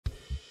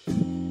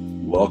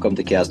Welcome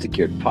to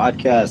Chaos2Cured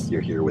podcast.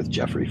 You're here with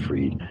Jeffrey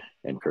Freed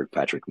and Kirk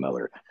Patrick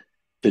Miller.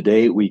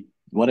 Today, we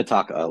want to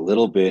talk a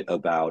little bit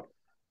about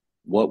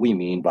what we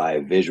mean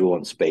by visual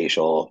and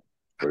spatial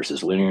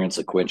versus linear and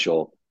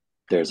sequential.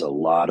 There's a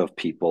lot of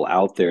people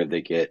out there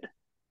that get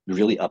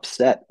really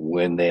upset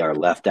when they are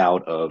left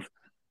out of,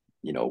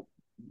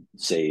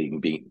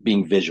 saying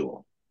being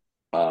visual,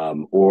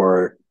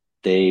 or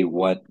they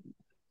want,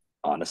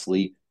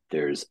 honestly,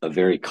 there's a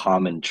very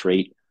common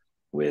trait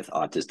with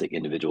autistic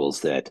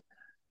individuals that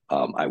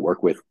I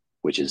work with,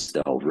 which is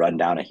they'll run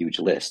down a huge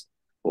list.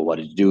 Well, what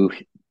did you do?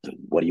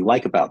 What do you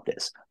like about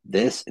this?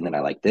 This, and then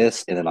I like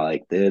this, and then I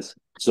like this.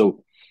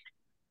 So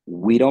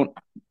we don't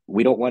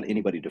want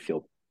anybody to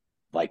feel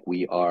like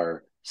we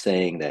are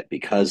saying that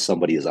because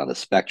somebody is on the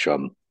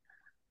spectrum,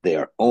 they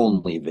are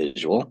only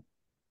visual.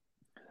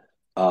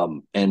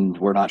 And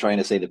we're not trying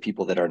to say that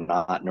people that are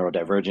not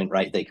neurodivergent,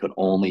 right?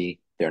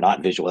 They're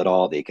not visual at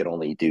all. They could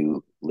only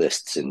do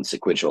lists in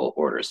sequential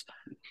orders.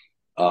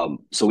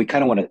 So we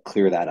kind of want to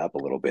clear that up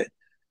a little bit.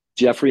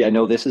 Jeffrey, I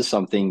know this is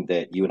something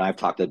that you and I have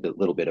talked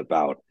little bit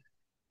about,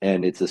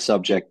 and it's a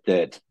subject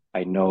that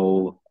I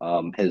know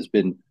has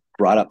been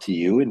brought up to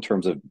you in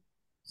terms of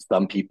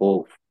some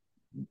people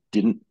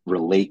didn't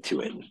relate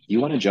to it. Do you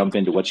want to jump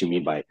into what you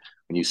mean by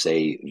when you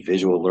say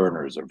visual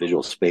learners or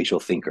visual spatial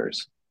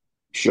thinkers?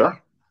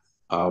 Sure.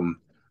 Um,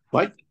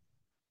 my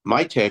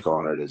my take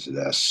on it is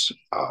this.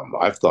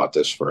 I've thought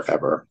this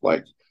forever,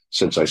 like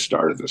since I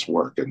started this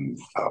work in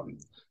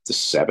the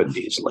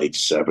 70s, late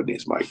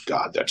 70s. My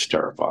God, that's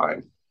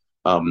terrifying.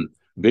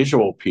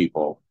 Visual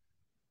people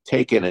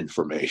take in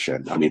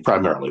information. I mean,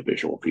 primarily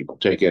visual people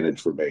take in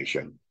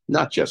information,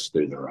 not just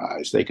through their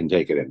eyes. They can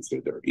take it in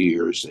through their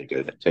ears. They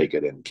can take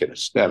it in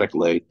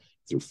kinesthetically,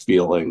 through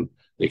feeling.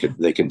 They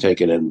can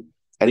take it in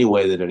any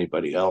way that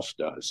anybody else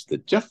does. The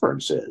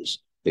difference is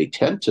they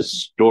tend to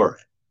store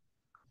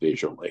it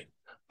visually.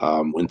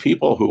 When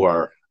people who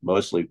are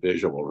mostly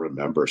visual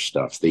remember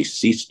stuff, they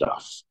see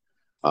stuff.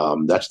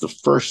 That's the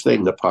first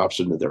thing that pops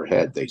into their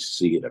head. They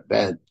see an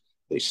event,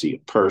 they see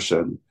a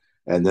person,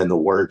 and then the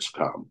words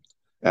come.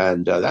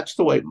 And that's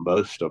the way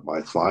most of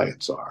my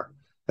clients are.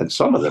 And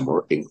some of them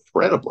are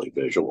incredibly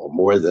visual,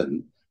 more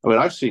than, I mean,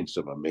 I've seen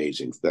some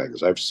amazing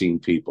things. I've seen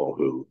people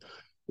who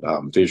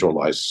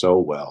visualize so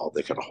well,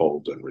 they can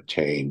hold and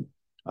retain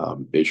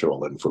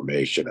visual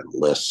information and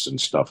lists and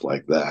stuff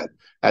like that,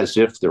 as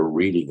if they're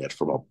reading it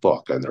from a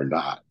book, and they're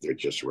not. They're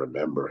just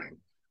remembering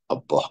a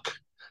book.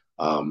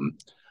 Um,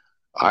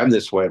 I'm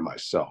this way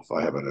myself.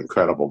 I have an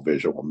incredible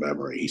visual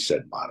memory, he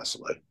said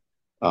modestly.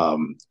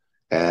 Um,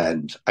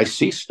 and I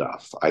see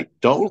stuff. I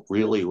don't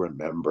really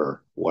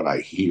remember what I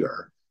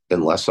hear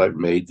unless I've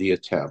made the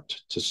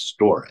attempt to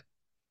store it.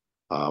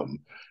 Um,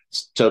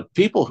 to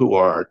people who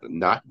are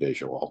not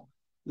visual,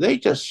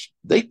 and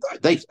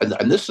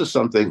this is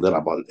something that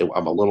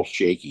I'm a little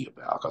shaky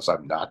about because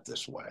I'm not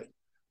this way.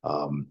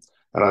 Um,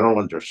 and I don't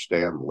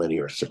understand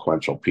linear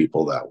sequential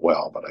people that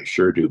well, but I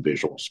sure do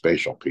visual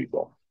spatial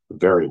people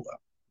very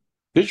well.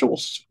 Visual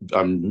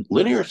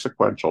linear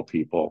sequential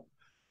people,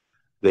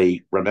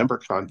 they remember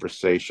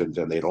conversations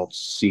and they don't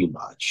see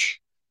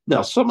much.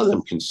 Now, some of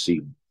them can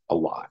see a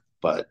lot,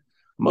 but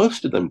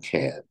most of them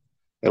can't.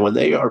 And when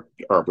they are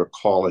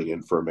recalling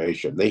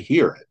information, they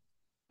hear it.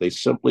 They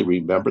simply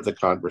remember the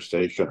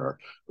conversation, or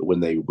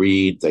when they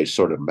read, they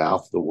sort of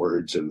mouth the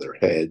words in their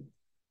head,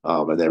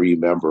 and they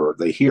remember,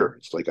 they hear.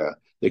 It's like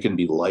they can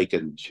be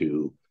likened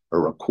to a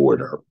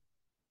recorder,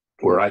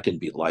 or I can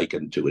be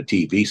likened to a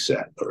TV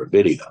set or a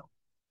video.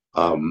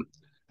 Um,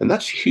 and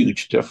that's a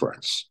huge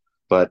difference.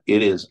 But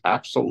it is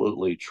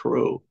absolutely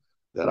true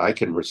that I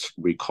can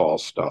recall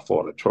stuff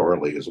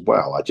auditorily as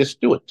well. I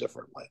just do it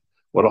differently.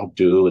 What I'll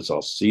do is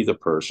I'll see the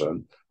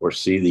person or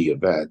see the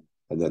event,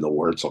 and then the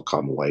words will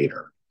come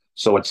later.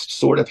 So it's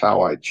sort of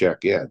how I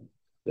check in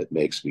that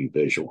makes me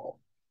visual.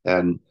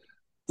 And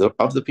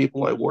of the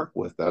people I work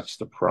with, that's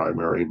the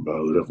primary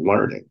mode of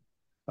learning.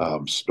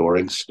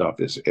 Storing stuff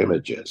as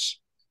images.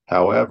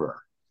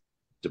 However,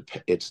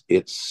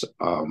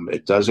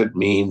 it doesn't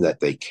mean that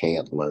they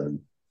can't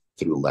learn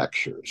through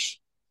lectures.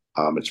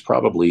 It's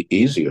probably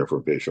easier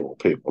for visual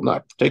people.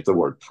 Not take the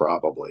word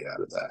probably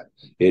out of that.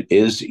 It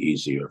is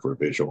easier for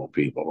visual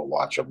people to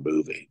watch a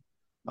movie,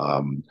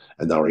 and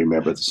they'll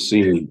remember the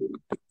scene.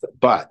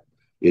 But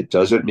it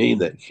doesn't mean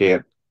that you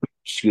can't,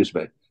 excuse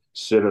me,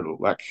 sit at a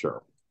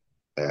lecture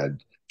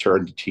and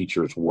turn the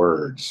teacher's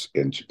words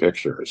into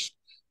pictures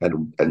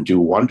and do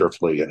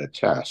wonderfully in a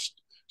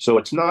test. So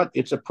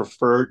it's a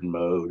preferred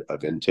mode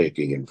of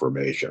intaking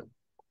information.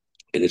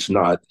 And it's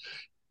not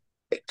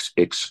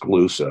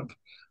exclusive,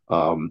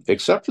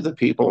 except for the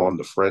people on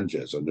the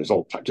fringes. And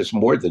there's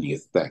more than you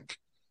think.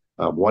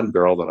 One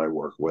girl that I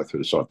work with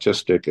who's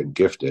autistic and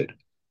gifted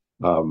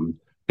um,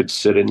 could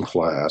sit in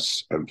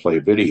class and play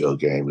video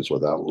games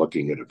without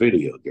looking at a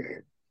video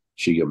game.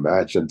 She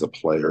imagined the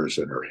players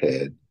in her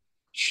head.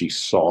 She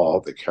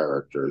saw the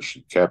characters.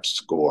 She kept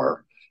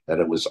score. And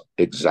it was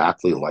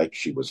exactly like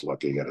she was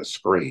looking at a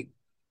screen.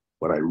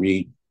 When I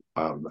read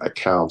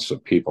accounts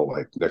of people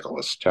like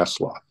Nicholas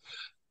Tesla,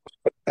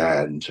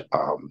 and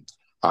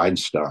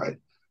Einstein,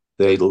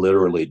 they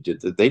literally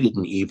did that. They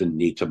didn't even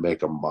need to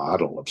make a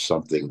model of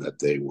something that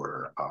they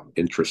were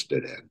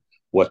interested in.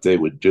 What they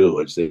would do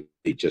is they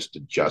just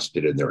adjust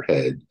it in their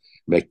head,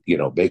 make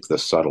the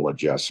subtle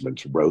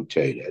adjustments,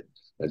 rotate it,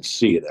 and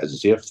see it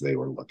as if they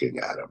were looking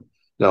at him.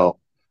 Now,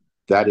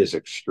 that is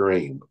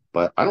extreme,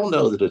 but I don't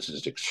know that it's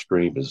as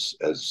extreme as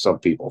some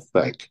people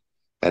think.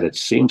 And it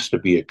seems to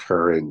be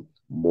occurring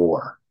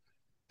more.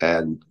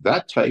 And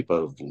that type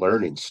of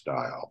learning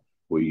style,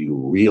 where you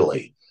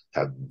really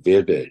have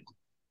vivid,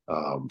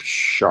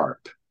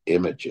 sharp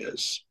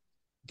images,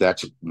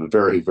 that's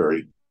very,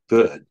 very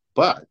good.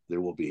 But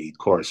there will be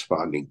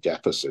corresponding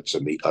deficits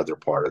in the other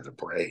part of the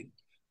brain,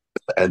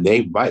 and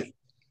they might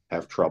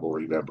have trouble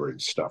remembering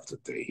stuff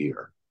that they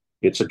hear.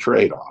 It's a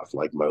trade off,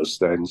 like most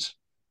things.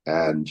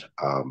 And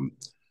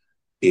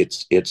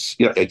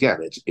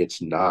again,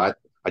 it's not.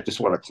 I just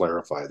want to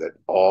clarify that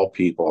all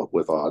people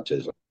with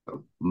autism,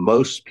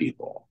 most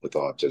people with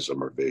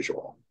autism are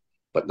visual,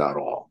 but not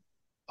all.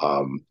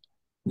 Um,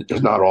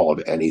 there's not all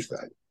of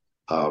anything.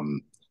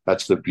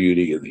 That's the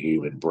beauty of the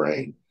human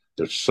brain.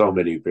 There's so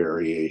many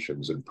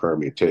variations and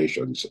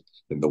permutations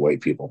in the way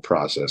people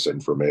process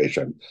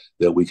information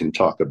that we can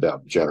talk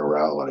about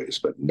generalities,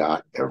 but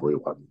not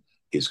everyone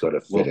is going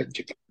to fit Well,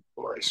 into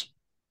categories.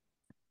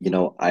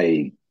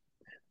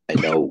 I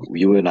know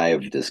you and I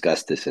have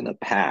discussed this in the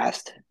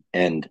past,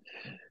 and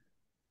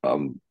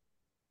um,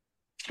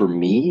 for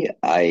me,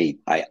 I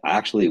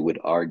actually would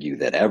argue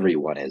that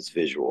everyone is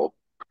visual.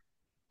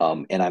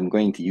 And I'm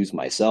going to use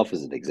myself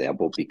as an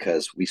example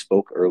because we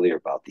spoke earlier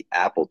about the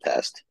apple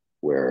test,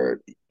 where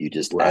you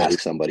just Right. ask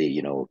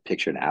somebody,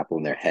 picture an apple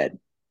in their head.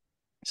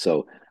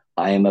 So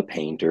I am a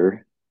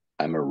painter,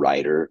 I'm a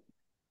writer,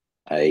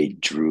 I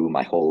drew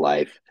my whole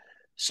life.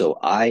 So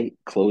I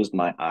closed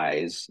my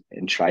eyes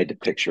and tried to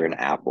picture an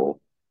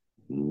apple.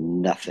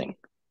 Nothing,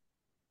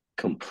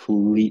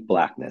 complete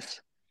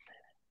blackness.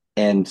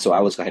 And so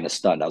I was kind of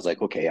stunned. I was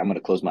like, okay, I'm going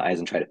to close my eyes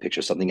and try to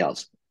picture something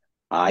else.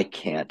 I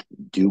can't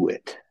do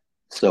it.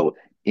 So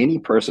any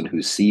person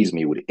who sees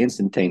me would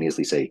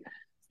instantaneously say,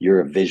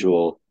 "You're a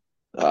visual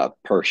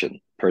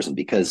person,"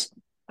 because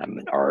I'm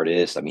an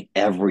artist. I mean,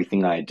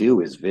 everything I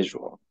do is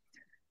visual.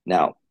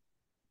 Now,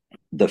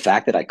 the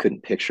fact that I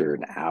couldn't picture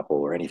an apple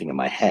or anything in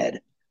my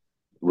head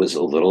was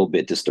a little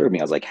bit disturbing.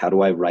 I was like, "How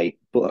do I write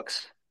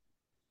books?"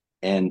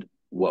 And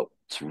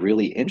what's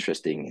really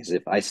interesting is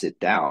if I sit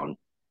down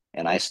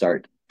and I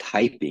start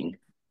typing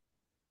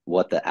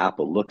what the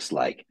apple looks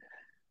like,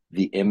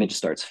 the image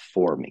starts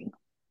forming.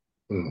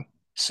 Mm.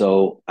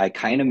 So I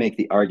kind of make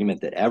the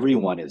argument that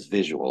everyone is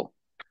visual.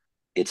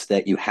 It's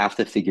that you have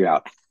to figure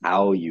out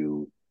how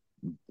you,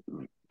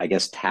 I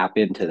guess, tap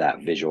into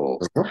that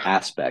visual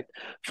aspect.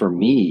 For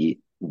me,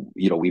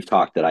 we've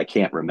talked that I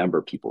can't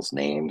remember people's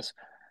names.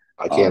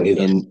 I can't Um,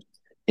 either. in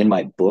in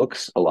my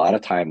books, a lot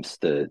of times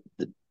the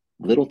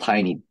little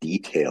tiny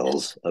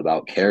details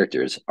about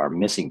characters are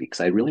missing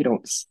because I really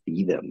don't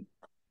see them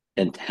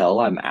until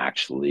I'm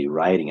actually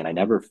writing. And I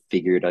never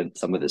figured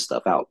some of this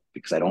stuff out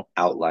because I don't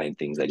outline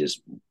things. I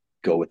just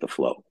go with the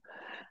flow.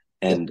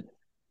 Yeah. And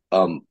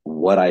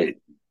what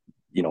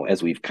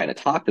as we've kind of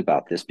talked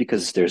about this,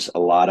 because there's a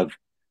lot of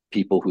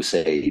people who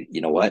say,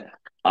 you know what,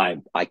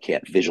 I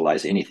can't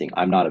visualize anything.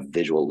 I'm not a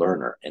visual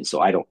learner. And so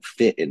I don't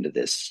fit into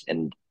this.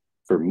 And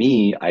for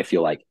me, I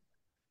feel like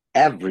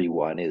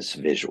everyone is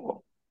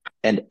visual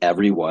and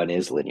everyone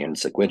is linear and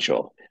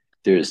sequential.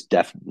 There's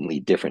definitely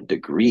different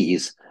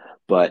degrees,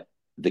 but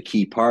the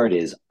key part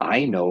is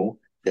I know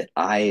that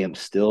I am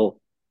still,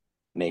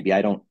 maybe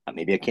I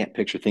can't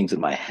picture things in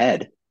my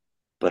head,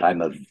 but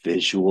I'm a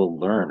visual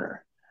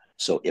learner.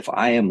 So if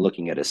I am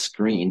looking at a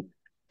screen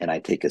and I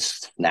take a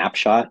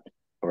snapshot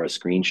or a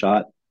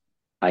screenshot,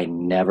 I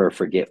never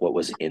forget what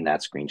was in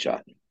that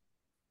screenshot.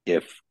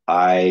 If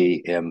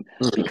I am,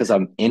 Mhm. because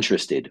I'm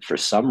interested for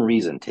some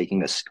reason,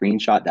 taking a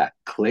screenshot, that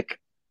click,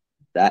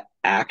 that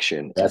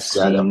action of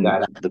seeing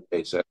That the,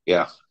 makes it.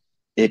 Yeah.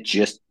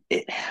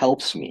 it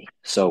helps me.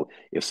 So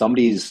if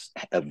somebody's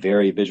a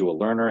very visual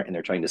learner and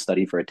they're trying to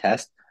study for a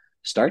test,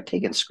 start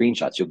taking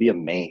screenshots. You'll be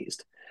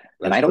amazed.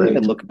 And That's I don't great.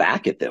 even look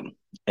back at them.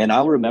 And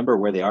I'll remember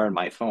where they are in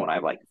my phone. I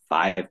have like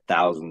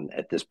 5,000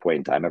 at this point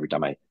in time. Every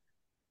time I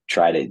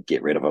try to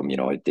get rid of them,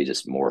 they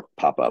just more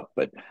pop up.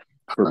 But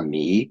for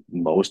me,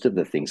 most of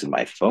the things in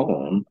my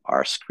phone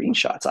are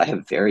screenshots. I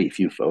have very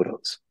few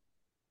photos.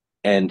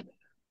 And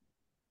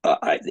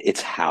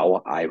it's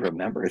how I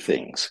remember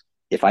things.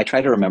 If I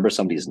try to remember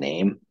somebody's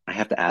name, I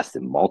have to ask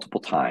them multiple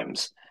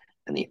times.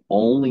 And the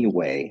only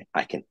way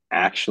I can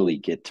actually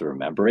get to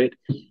remember it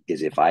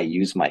is if I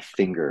use my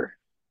finger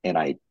and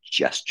I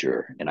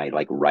gesture and I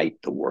like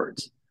write the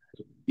words.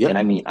 And Yep.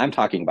 I mean, I'm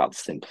talking about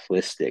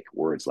simplistic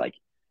words like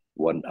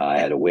I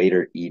had a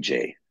waiter,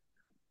 EJ,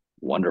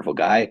 wonderful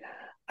guy.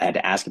 I had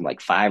to ask him like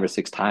 5 or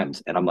 6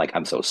 times. And I'm like,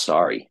 I'm so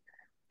sorry.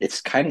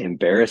 It's kind of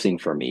embarrassing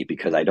for me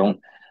because I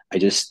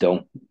just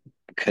don't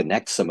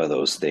connect some of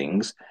those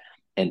things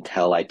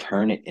until I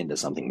turn it into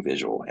something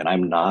visual.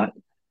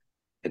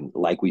 And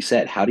like we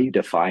said, how do you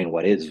define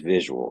what is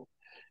visual?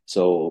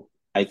 So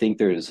I think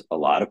there's a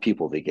lot of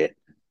people that get,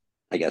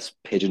 I guess,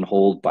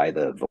 pigeonholed by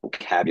the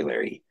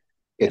vocabulary,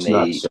 and It's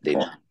not they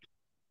simple. Yeah.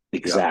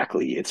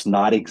 exactly, it's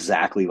not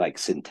exactly like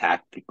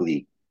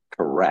syntactically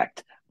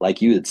correct.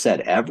 Like you had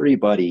said,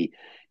 everybody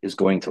is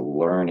going to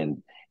learn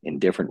in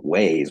different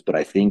ways, but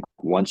I think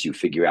once you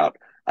figure out,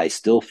 I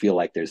still feel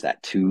like there's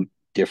that two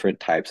different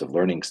types of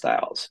learning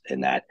styles,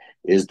 and that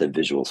is the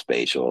visual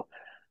spatial,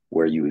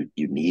 where you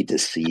need to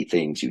see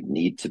things, you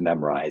need to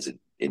memorize it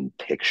in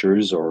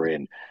pictures or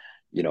in,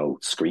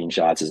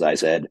 screenshots, as I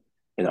said.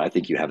 And I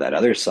think you have that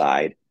other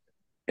side,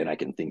 and I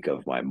can think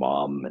of my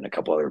mom and a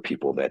couple other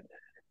people that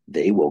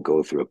they will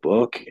go through a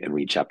book and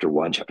read chapter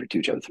one, chapter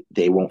two, chapter three.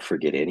 They won't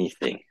forget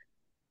anything.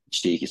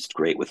 She's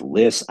great with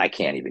lists. I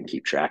can't even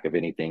keep track of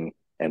anything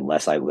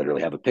unless I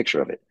literally have a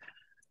picture of it.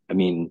 I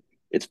mean,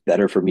 it's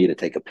better for me to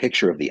take a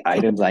picture of the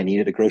items I need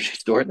at a grocery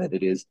store than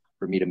it is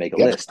for me to make a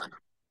Yeah. list,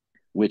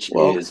 which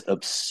Well, is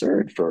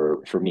absurd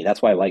for me.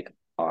 That's why I like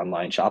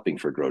online shopping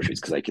for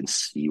groceries, because I can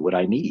see what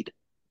I need,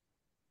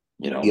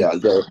 you know? yeah,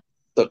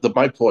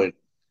 my point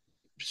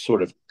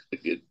sort of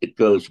it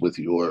goes with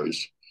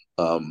yours.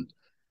 Um,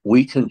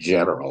 we can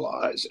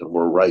generalize, and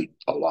we're right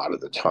a lot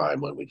of the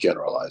time when we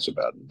generalize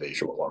about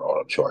visual and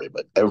auditory,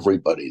 but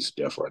everybody's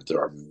different.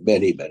 There are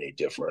many, many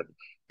different, I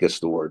guess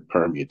the word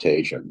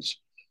permutations.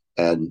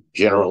 And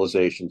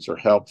generalizations are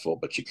helpful,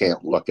 but you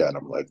can't look at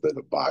them like they're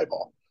the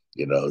Bible.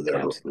 There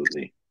are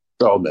Absolutely.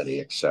 so many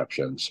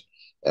exceptions.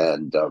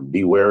 And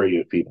be wary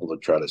of people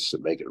that try to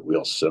make it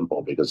real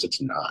simple because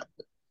it's not.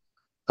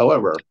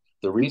 However,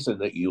 the reason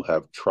that you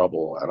have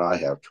trouble and I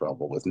have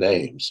trouble with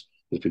names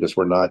is because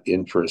we're not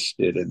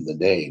interested in the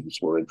names.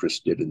 We're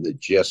interested in the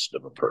gist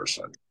of a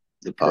person.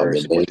 The The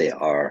person, name, what they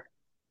are.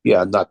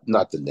 yeah, not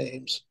the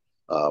names.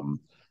 Um,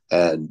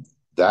 and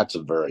that's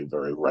a very,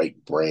 very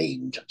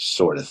right-brained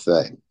sort of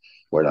thing.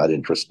 We're not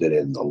interested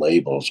in the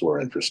labels. We're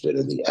interested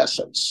in the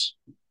essence.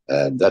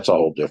 And that's a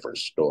whole different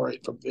story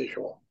from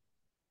visual.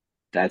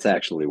 That's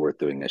actually worth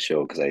doing a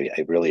show, because I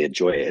really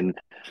enjoy it. And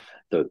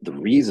the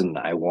reason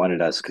I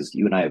wanted us, because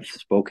you and I have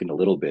spoken a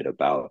little bit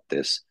about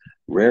this.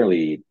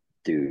 Rarely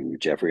do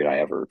Jeffrey and I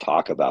ever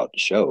talk about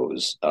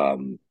shows.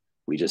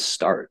 We just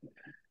start.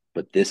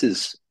 But this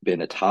has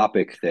been a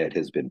topic that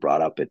has been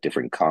brought up at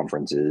different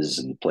conferences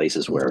and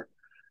places where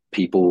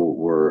people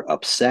were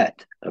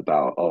upset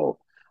about, oh,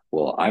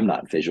 well, I'm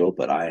not visual,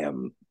 but I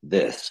am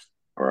this,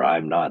 or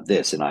I'm not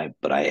this,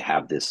 but I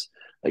have this.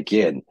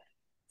 Again,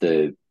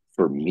 the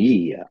for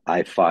me,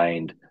 I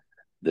find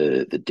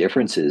the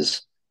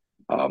differences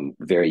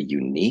very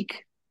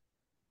unique,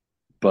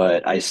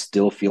 but I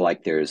still feel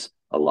like there's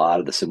a lot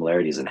of the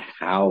similarities in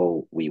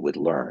how we would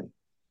learn.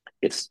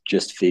 It's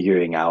just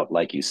figuring out,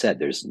 like you said,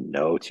 there's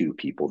no two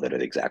people that are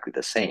exactly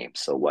the same.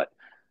 So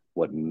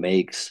what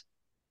makes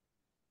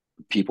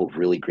people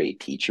really great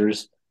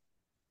teachers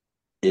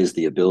is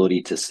the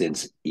ability to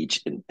sense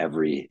each and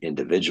every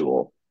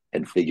individual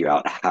and figure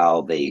out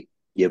how they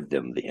give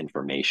them the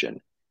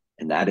information.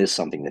 And that is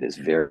something that is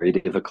very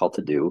difficult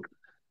to do.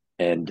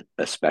 And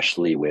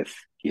especially with,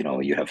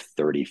 you have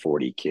 30,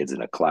 40 kids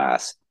in a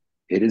class,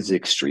 it is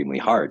extremely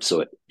hard.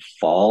 So it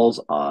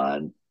falls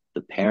on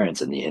the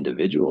parents and the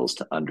individuals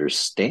to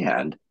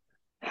understand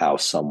how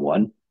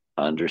someone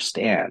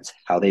understands,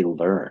 how they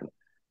learn.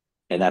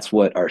 And that's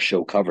what our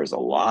show covers a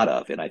lot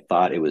of. And I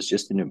thought it was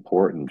just an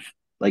important,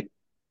 like,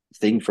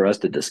 thing for us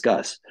to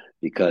discuss,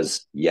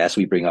 because yes,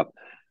 we bring up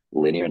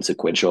linear and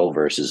sequential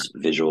versus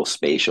visual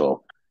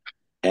spatial,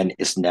 and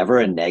it's never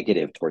a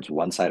negative towards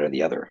one side or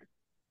the other.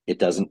 It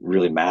doesn't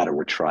really matter.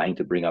 We're trying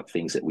to bring up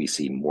things that we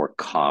see more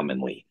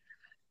commonly.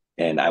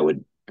 And I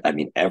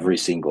mean, every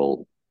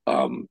single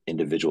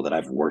individual that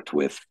I've worked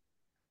with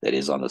that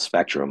is on the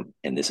spectrum,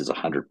 and this is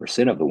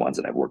 100% of the ones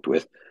that I've worked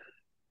with,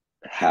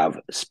 have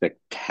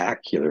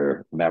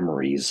spectacular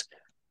memories,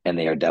 and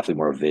they are definitely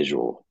more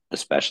visual,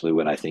 especially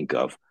when I think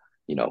of,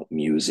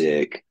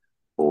 music,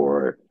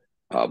 or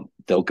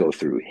they'll go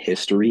through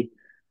history.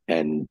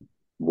 And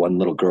one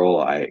little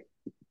girl,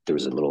 there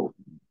was a little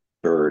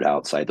bird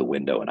outside the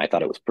window, and I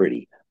thought it was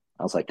pretty.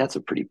 I was like, that's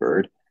a pretty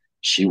bird.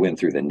 She went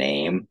through the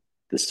name,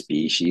 the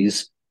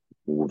species,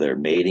 their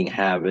mating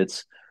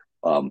habits,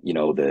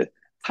 the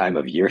time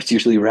of year it's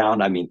usually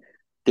around. I mean,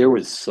 there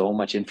was so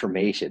much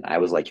information. I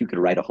was like, you could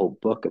write a whole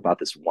book about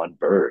this one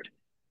bird,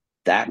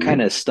 that Mhm.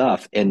 kind of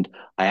stuff. And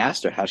I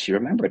asked her how she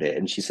remembered it.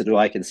 And she said, well,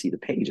 I can see the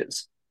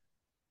pages.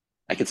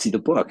 I could see the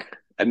book.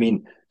 I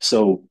mean,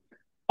 so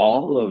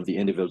all of the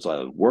individuals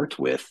I worked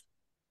with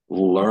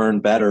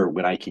learn better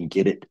when I can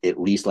get it, at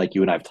least like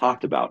you and I've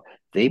talked about.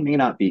 They may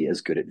not be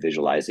as good at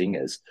visualizing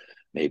as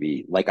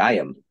maybe like I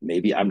am.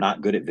 Maybe I'm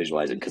not good at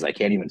visualizing because I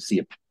can't even see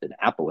an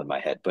apple in my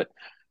head. But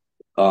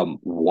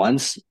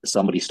once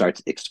somebody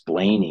starts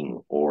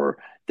explaining or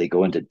they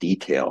go into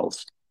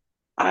details,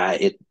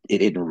 it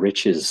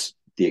enriches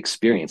the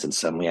experience, and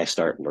suddenly I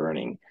start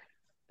learning.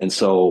 And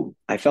so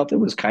I felt it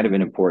was kind of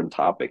an important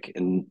topic.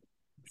 And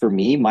for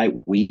me, my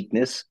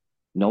weakness,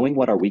 knowing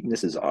what our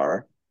weaknesses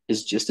are,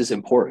 is just as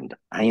important.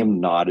 I am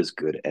not as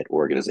good at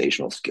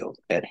organizational skills,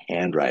 at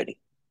handwriting,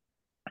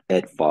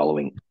 at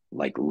following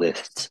like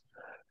lists.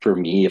 For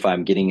me, if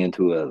I'm getting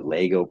into a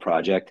Lego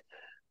project,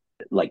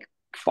 like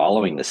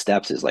following the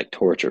steps is like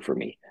torture for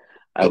me.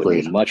 I would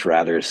Agreed. much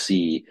rather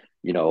see,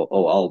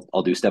 oh,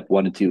 I'll do step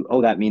 1 and 2.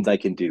 Oh, that means I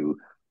can do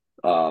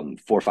 4,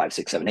 5,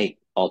 6, 7, 8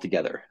 all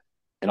together.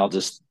 And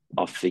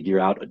I'll figure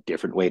out a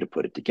different way to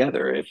put it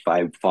together. If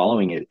I'm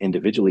following it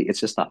individually, it's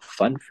just not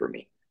fun for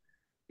me.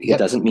 It Yep.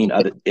 doesn't mean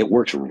it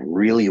works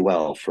really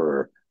well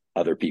for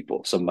other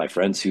people. Some of my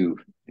friends who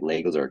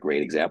Legos are a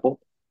great example.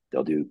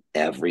 They'll do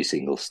every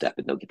single step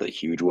and they'll get the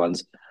huge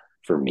ones.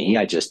 For me,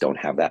 I just don't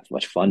have that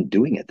much fun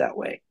doing it that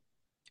way.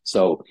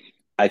 So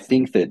I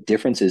think the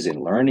differences in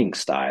learning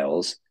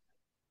styles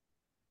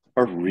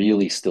are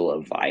really still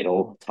a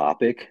vital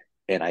topic.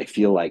 And I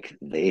feel like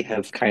they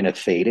have kind of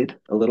faded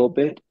a little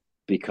bit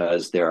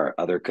because there are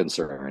other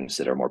concerns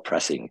that are more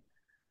pressing.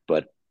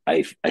 But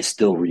I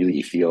still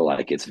really feel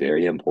like it's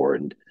very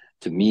important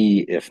to me.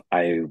 If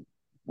I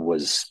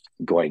was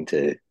going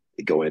to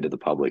go into the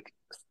public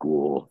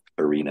school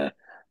arena,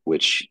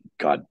 which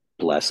God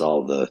bless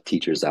all the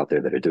teachers out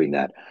there that are doing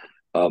that,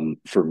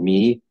 for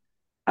me,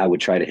 I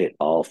would try to hit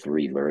all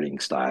three learning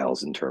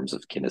styles in terms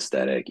of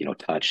kinesthetic,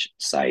 touch,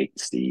 sight,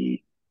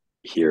 see,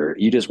 hear.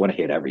 You just want to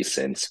hit every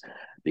sense,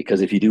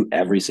 because if you do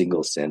every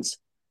single sense,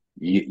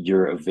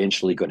 you're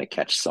eventually going to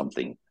catch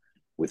something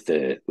with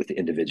the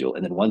individual.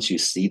 And then once you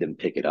see them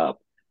pick it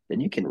up, then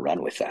you can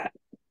run with that.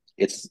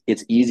 It's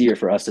easier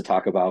for us to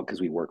talk about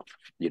because we work,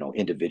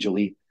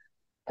 individually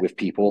with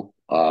people.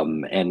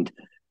 And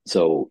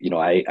so,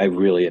 I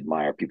really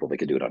admire people that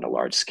can do it on a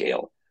large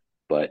scale.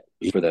 But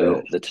Me for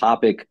too. the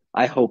topic,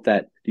 I hope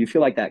that, do you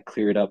feel like that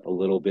cleared up a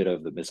little bit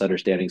of the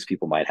misunderstandings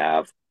people might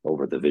have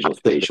over the I visual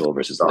think it's spatial a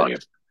versus linear?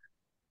 start.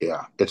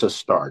 Yeah, it's a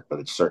start, but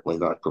it's certainly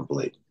not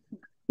complete.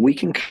 We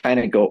can kind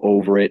of go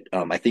over it.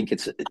 I think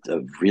it's a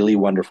really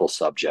wonderful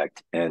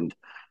subject, and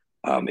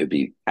it'd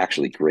be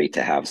actually great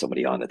to have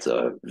somebody on that's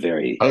a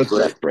very I agree.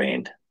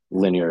 left-brained,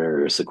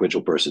 linear,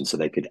 sequential person, so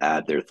they could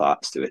add their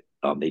thoughts to it.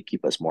 They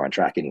keep us more on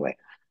track anyway.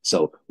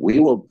 So we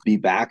will be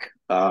back,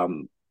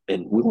 and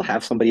we will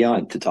have somebody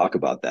on to talk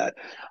about that.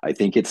 I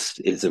think it's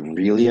a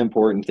really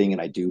important thing,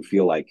 and I do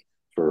feel like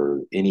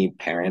for any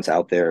parents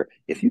out there,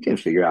 if you can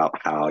figure out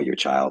how your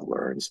child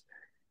learns,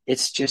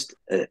 it's just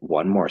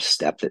one more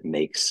step that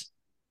makes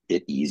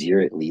it easier.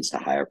 It leads to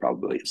higher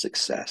probability of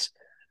success.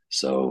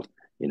 So,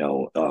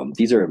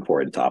 these are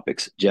important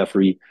topics.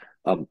 Jeffrey,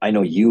 I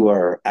know you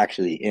are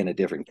actually in a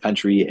different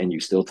country and you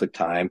still took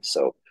time.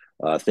 So,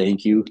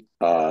 thank you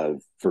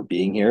for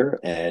being here.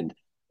 And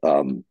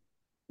to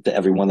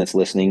everyone that's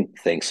listening,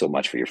 thanks so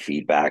much for your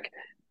feedback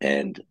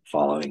and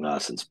following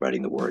us and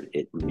spreading the word.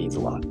 It means a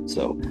lot.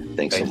 So,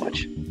 thanks so Thank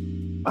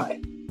you. much.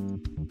 Bye.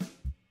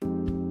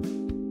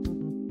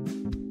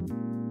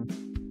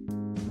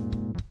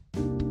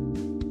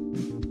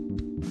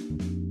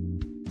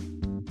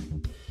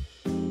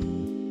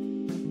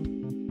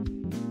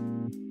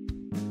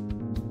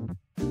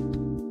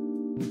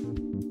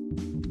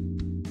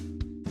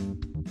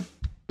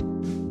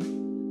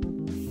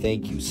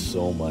 Thank you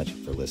so much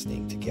for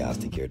listening to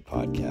Chaos2Cured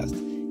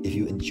podcast. If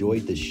you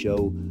enjoyed the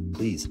show,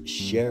 please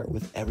share it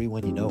with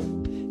everyone you know.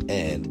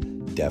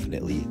 And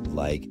definitely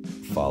like,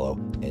 follow,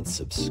 and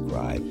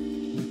subscribe.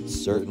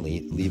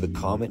 Certainly leave a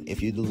comment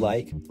if you'd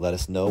like. Let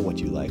us know what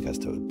you'd like us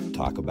to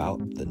talk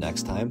about the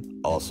next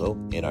time. Also,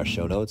 in our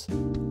show notes,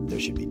 there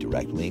should be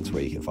direct links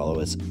where you can follow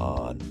us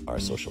on our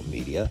social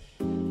media,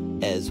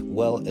 as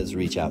well as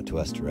reach out to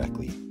us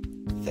directly.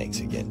 Thanks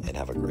again, and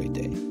have a great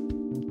day.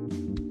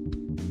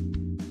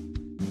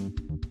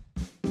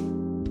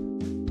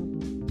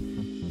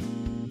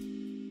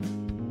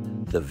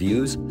 The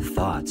views,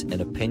 thoughts,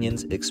 and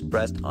opinions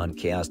expressed on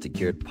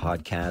Chaos2Cured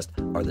podcast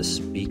are the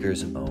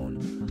speaker's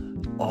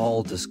own.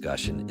 All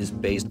discussion is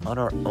based on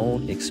our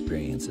own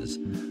experiences.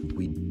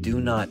 We do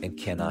not and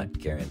cannot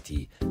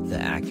guarantee the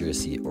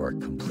accuracy or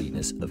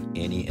completeness of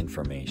any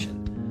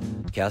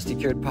information.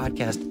 Chaos2Cured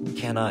podcast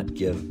cannot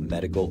give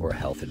medical or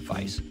health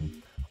advice.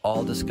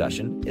 All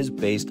discussion is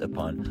based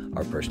upon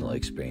our personal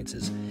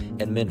experiences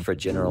and meant for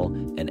general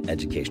and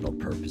educational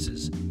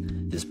purposes.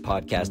 This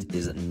podcast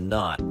is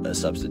not a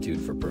substitute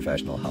for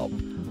professional help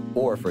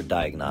or for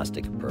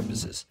diagnostic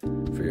purposes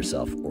for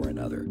yourself or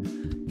another.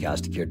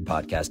 Chaos2Cured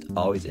podcast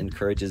always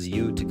encourages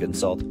you to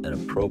consult an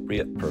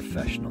appropriate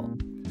professional.